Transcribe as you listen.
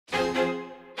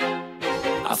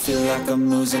I feel like I'm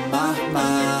losing my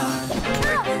mind.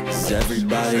 Is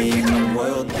everybody in the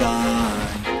world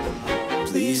blind?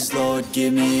 Please, Lord,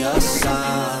 give me a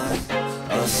sign,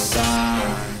 a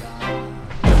sign.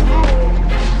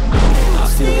 I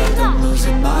feel like I'm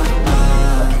losing my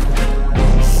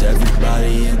mind. Is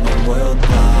everybody in the world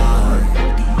blind?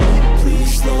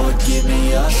 Please, Lord, give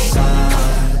me a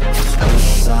sign, a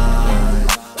sign.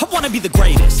 I wanna be the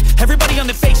greatest. Everybody on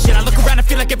the fake shit. I look around and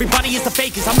feel like everybody is the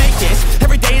fakest. I make this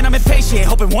every day and I'm impatient,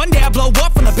 hoping one day I blow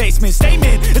up from the basement.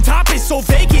 Statement, the top is so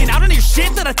vacant. I don't hear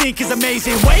shit that I think is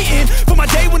amazing. Waiting for my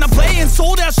day when I'm playing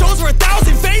sold out shows for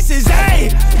 1,000 faces.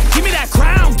 Hey, give me that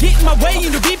crown, get in my way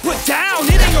and to be put down.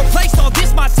 It ain't your place, all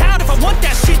this my town. If I want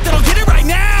that shit, then I'll get it right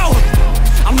now.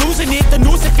 I'm losing it, the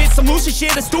noose it fits. I'm losing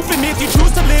shit, a stupid myth. You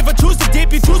choose to live or choose to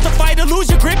dip. You choose to fight or lose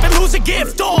your grip and lose a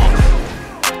gift.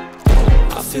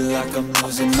 I feel like I'm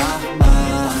losing my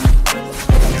mind.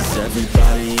 Is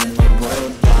everybody in the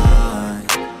world blind?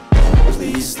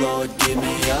 Please, Lord, give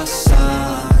me a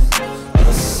sign,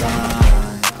 a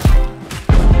sign.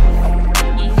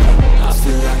 I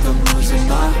feel like I'm losing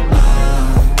my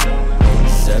mind.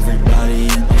 Is everybody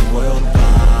in the world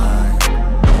blind?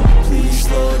 Please,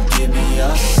 Lord, give me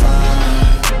a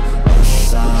sign, a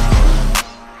sign.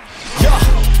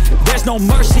 There's no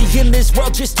mercy in this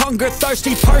world, just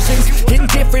hunger-thirsty persons in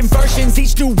different versions.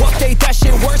 Each new update, that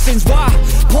shit worsens. Why?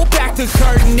 Pull back the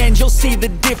curtain and you'll see the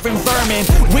different vermin.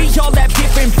 We all have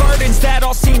different burdens that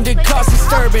all seem to cause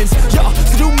disturbance. Yo,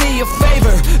 so do me a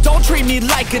favor, don't treat me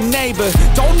like a neighbor.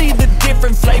 Don't need the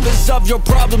different flavors of your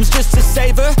problems just to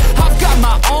savor. I've got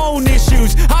my own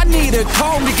issues, I need a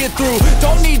comb to get through.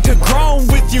 Don't need to groan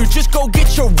with you, just go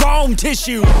get your own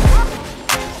tissue.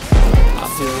 I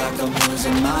feel like I'm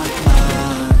losing my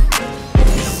mind.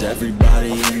 Is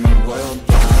everybody in the world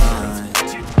blind?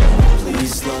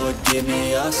 Please, Lord, give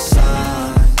me a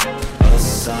sign, a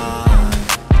sign.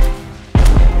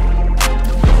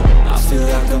 I feel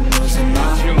like I'm losing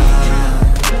my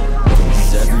mind.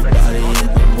 Is everybody in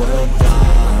the world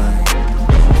blind?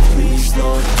 Please,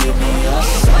 Lord, give me a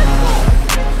sign,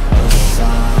 a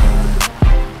sign.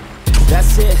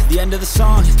 That's it, the end of the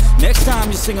song. Next time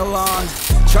you sing along,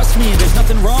 trust me, there's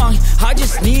nothing wrong. I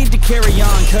just need to carry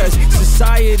on, cause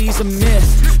society's a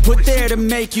myth put there to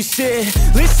make you sit.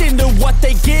 Listen to what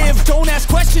they give, don't ask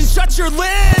questions, shut your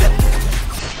lid.